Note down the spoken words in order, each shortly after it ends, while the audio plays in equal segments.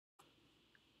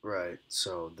Right,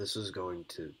 so this is going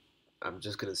to. I'm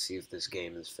just gonna see if this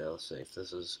game is failsafe.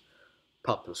 This is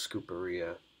Papa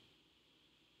Scooperia,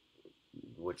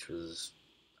 which was.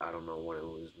 I don't know when it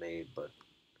was made, but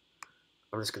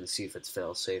I'm just gonna see if it's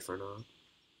failsafe or not.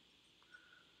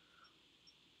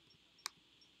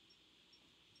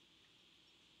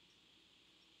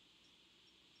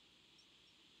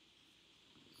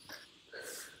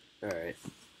 Alright,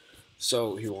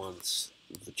 so he wants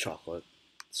the chocolate,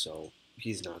 so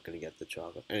he's not gonna get the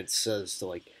chocolate. And it says to,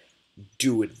 like,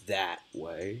 do it that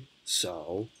way,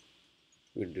 so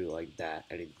we're gonna do it like that.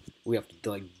 And we have to,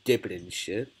 like, dip it in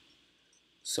shit.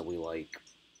 So we, like,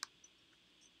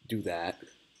 do that,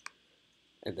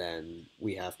 and then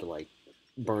we have to, like,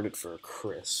 burn it for a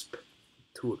crisp,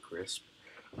 to a crisp.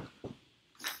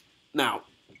 Now,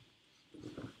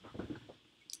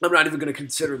 I'm not even going to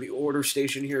consider the order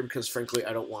station here because, frankly,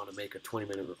 I don't want to make a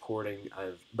 20-minute recording. I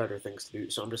have better things to do,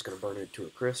 so I'm just going to burn it to a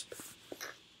crisp.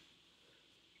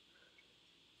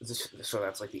 So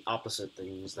that's like the opposite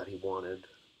things that he wanted.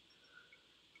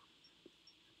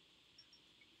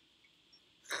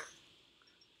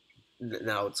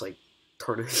 Now it's like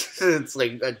turning. It's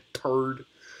like a turd.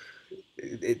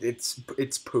 It's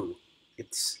poo.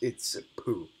 It's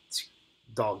poo. It's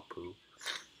dog poo.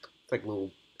 It's like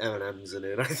little M&Ms in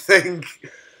it, I think.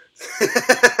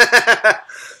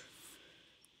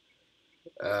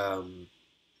 um,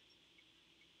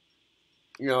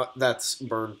 that's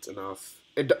burnt enough.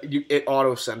 It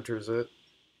auto centers it,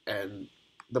 and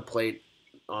the plate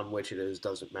on which it is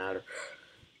doesn't matter.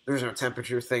 There's no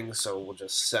temperature thing, so we'll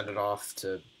just send it off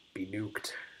to be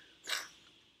nuked.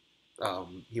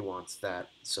 He wants that,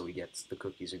 so he gets the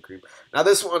cookies and cream. Now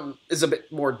this one is a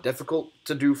bit more difficult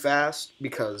to do fast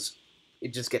because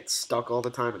it just gets stuck all the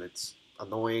time, and it's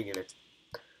annoying, and it's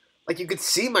like you could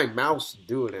see my mouse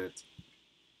do it, and it's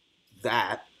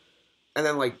that, and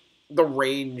then like the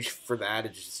range for that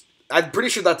is just. I'm pretty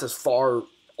sure that's as far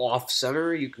off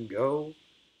center you can go,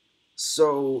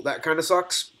 so that kind of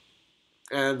sucks.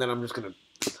 And then I'm just gonna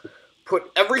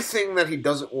put everything that he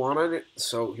doesn't want on it.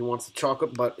 So he wants the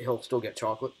chocolate, but he'll still get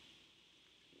chocolate,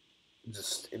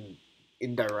 just in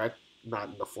indirect, not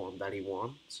in the form that he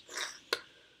wants.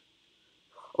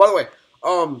 By the way,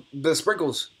 the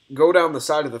sprinkles go down the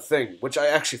side of the thing, which I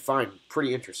actually find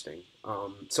pretty interesting.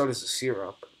 So does the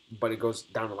syrup, but it goes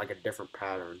down in like a different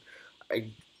pattern.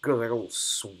 It goes like a little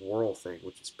swirl thing,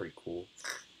 which is pretty cool.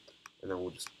 And then we'll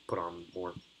just put on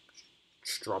more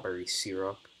strawberry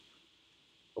syrup.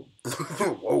 Oh,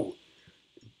 whoa,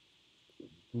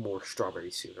 more strawberry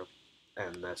syrup,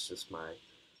 and that's just my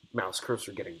mouse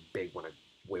cursor getting big when I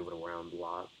wave it around a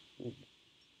lot.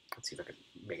 Let's see if I can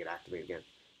make it activate again.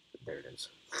 There it is.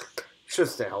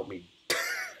 Just to help me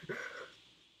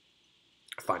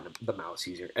find the mouse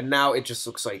easier. And now it just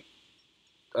looks like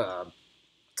uh,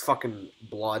 fucking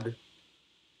blood.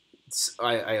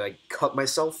 I like cut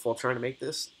myself while trying to make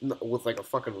this with like a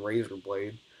fucking razor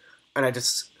blade, and I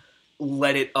just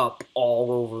let it up all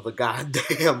over the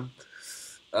goddamn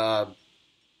uh,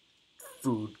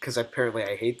 food because apparently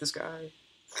I hate this guy.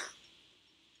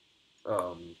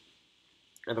 Um,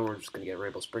 and then we're just gonna get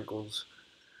rainbow sprinkles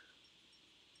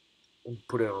and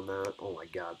put it on that. Oh my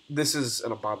god, this is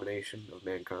an abomination of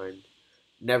mankind.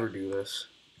 Never do this.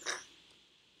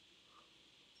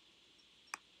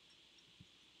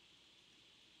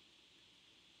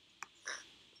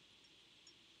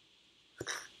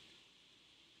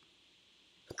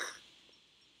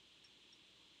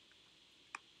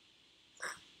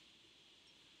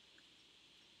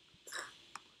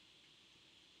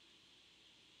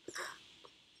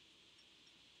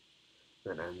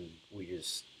 And then we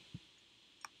just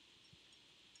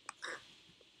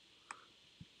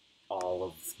all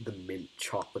of the mint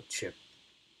chocolate chip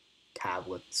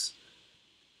tablets.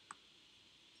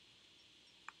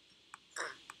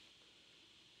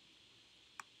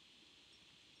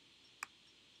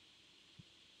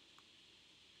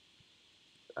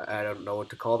 I don't know what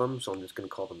to call them, so I'm just gonna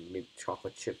call them mint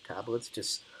chocolate chip tablets.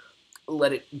 Just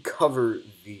let it cover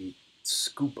the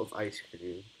scoop of ice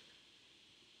cream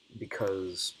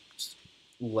because just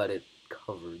let it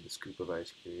cover the scoop of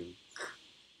ice cream.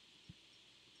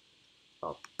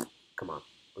 Oh, come on.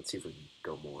 Let's see if we can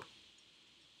go more.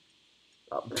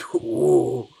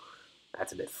 Ooh,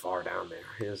 that's a bit far down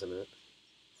there, isn't it?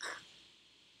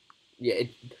 Yeah,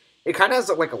 it kind of has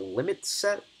like a limit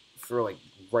set for like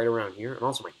right around here, and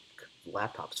also my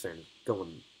laptop's fan is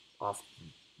going off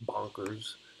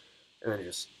bonkers, and then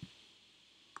just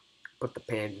put the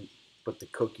pan, put the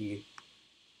cookie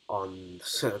on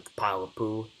the pile of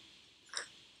poo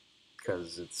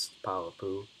because it's a pile of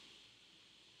poo.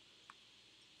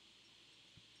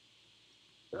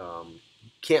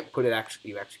 Can't put it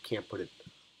you actually can't put it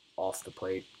off the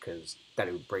plate because then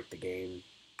it would break the game.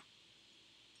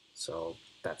 So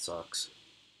that sucks.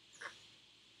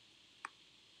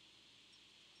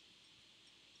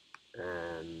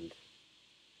 And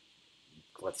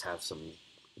let's have some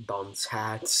dunce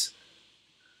hats.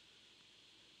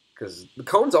 Because the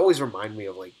cones always remind me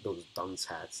of like those dunce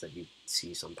hats that you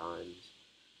see sometimes.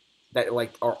 That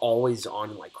like are always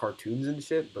on like cartoons and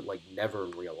shit, but like never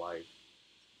in real life.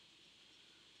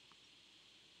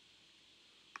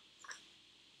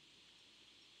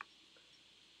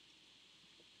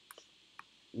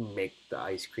 Make the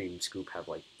ice cream scoop have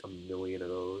like a million of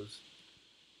those.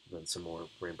 And then some more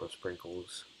rainbow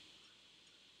sprinkles.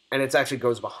 And it actually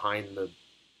goes behind the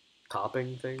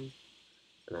topping thing.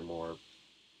 And then more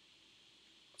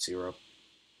syrup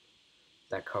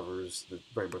that covers the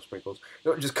rainbow sprinkles.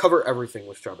 You know, just cover everything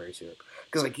with strawberry syrup.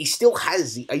 Because like he still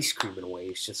has the ice cream in a way.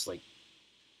 It's just like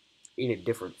in a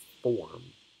different form.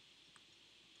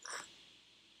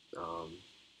 Um,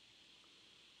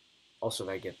 Also,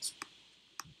 that gets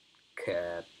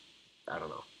I don't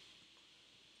know.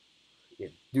 You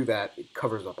do that, it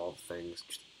covers up all the things.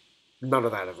 Just, none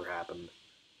of that ever happened.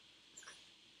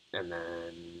 And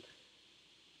then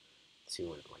let's see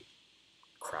when it like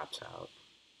craps out.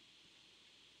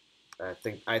 I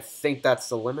think that's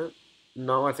the limit.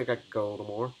 No, I think I could go a little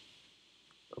more.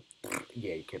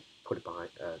 Yeah, you can put it behind.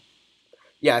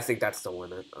 Yeah, I think that's the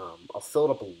limit. I'll fill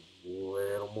it up a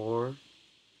little more,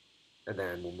 and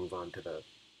then we'll move on to the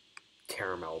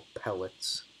caramel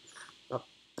pellets. Oh,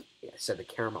 yeah, I said the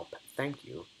caramel. Thank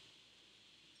you.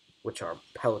 Which are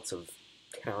pellets of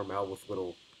caramel with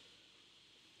little.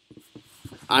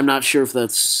 I'm not sure if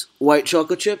that's white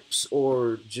chocolate chips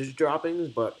or just droppings,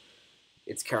 but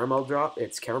it's caramel drop.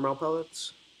 It's caramel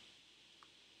pellets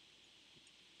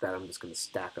that I'm just gonna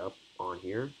stack up on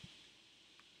here.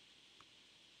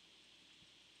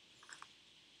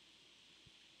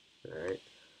 All right.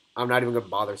 I'm not even gonna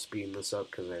bother speeding this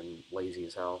up because I'm lazy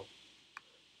as hell.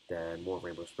 Then more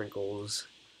rainbow sprinkles,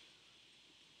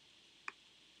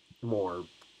 more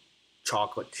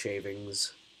chocolate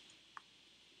shavings,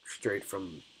 straight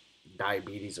from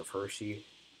Diabetes of Hershey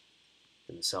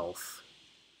himself.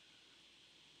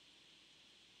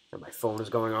 And my phone is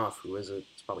going off. Who is it?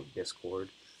 It's probably Discord.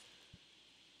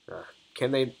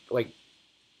 Can they like?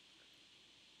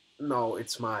 No,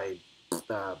 it's my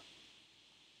uh,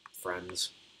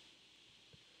 friends.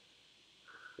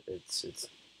 It's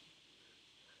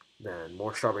then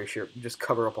more strawberry syrup. Just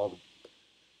cover up all the.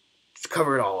 Just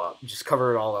cover it all up. Just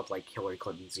cover it all up like Hillary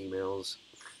Clinton's emails.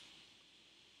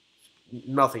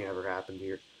 Nothing ever happened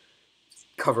here.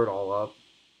 Cover it all up.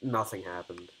 Nothing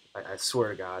happened. I swear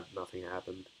to God, nothing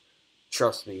happened.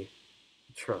 Trust me.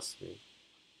 Trust me.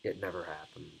 It never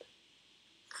happened.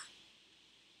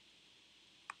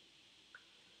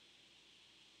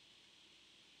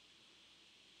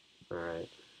 Alright.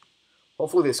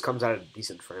 Hopefully this comes out at a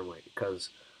decent frame rate because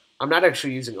I'm not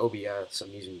actually using OBS. I'm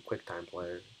using QuickTime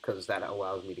Player because that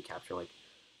allows me to capture like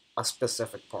a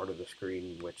specific part of the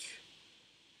screen, which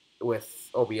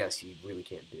with OBS you really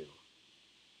can't do.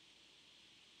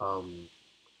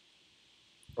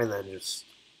 And then just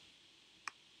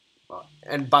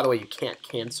and by the way, you can't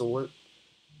cancel it.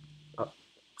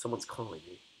 Someone's calling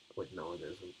me. Wait, no, it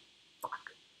isn't.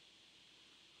 Fuck.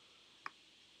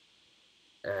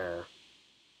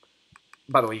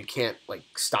 By the way, you can't like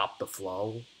stop the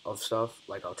flow of stuff.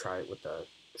 Like I'll try it with the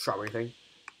strawberry thing.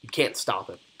 You can't stop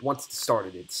it. Once it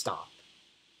started, it stopped.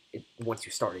 Once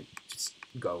you start, it just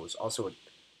goes. Also,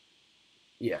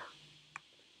 yeah.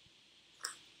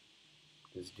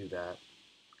 Just do that.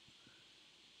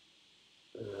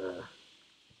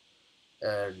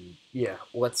 And yeah,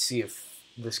 let's see if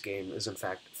this game is in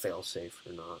fact failsafe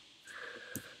or not.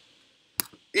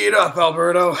 Eat up,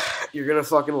 Alberto. You're gonna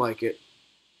fucking like it.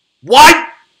 What?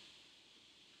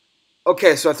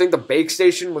 Okay, so I think the bake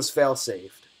station was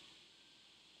fail-safed.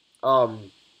 I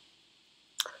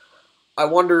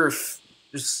wonder if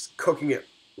just cooking it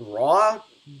raw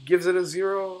gives it a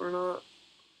 0 or not.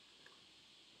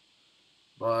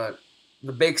 But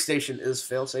the bake station is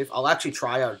fail-safe. I'll actually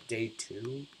try out day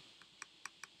 2.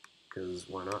 Because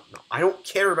why not? No, I don't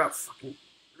care about fucking...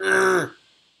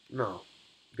 No.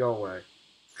 Go away.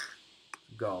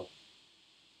 Go.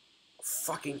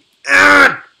 Fucking...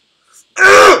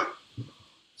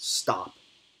 Stop.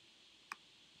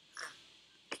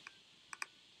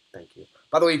 Thank you.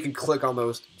 By the way, you can click on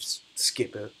those to just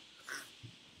skip it.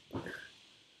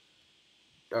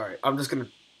 Alright, I'm just gonna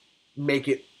make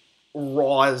it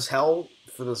raw as hell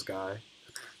for this guy.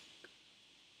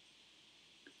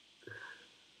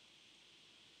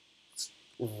 It's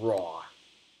raw.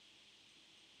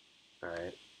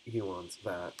 Alright, he wants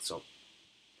that. So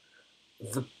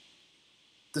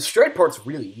the straight part's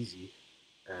really easy,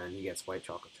 and he gets white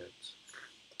chocolate chips.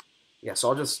 Yeah, so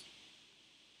I'll just...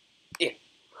 Yeah.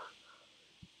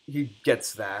 He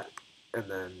gets that, and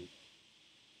then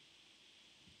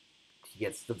he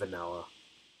gets the vanilla,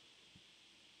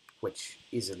 which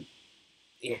isn't...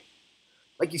 Yeah.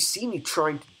 Like, you see me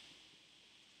trying to...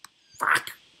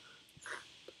 Fuck!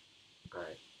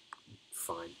 Alright,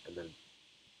 fine, and then...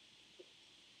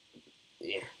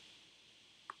 Yeah.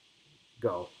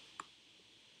 Go.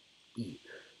 Eat.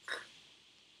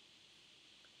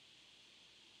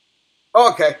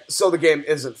 Okay, so the game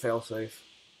isn't failsafe.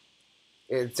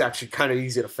 It's actually kind of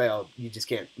easy to fail. You just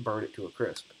can't burn it to a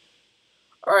crisp.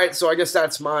 Alright, so I guess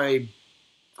that's my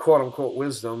quote-unquote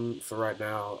wisdom for right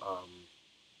now.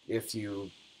 If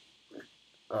you...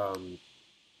 Um,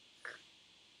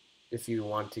 if you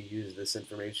want to use this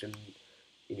information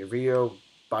in your video,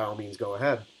 by all means go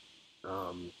ahead.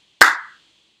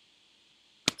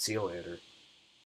 See you later.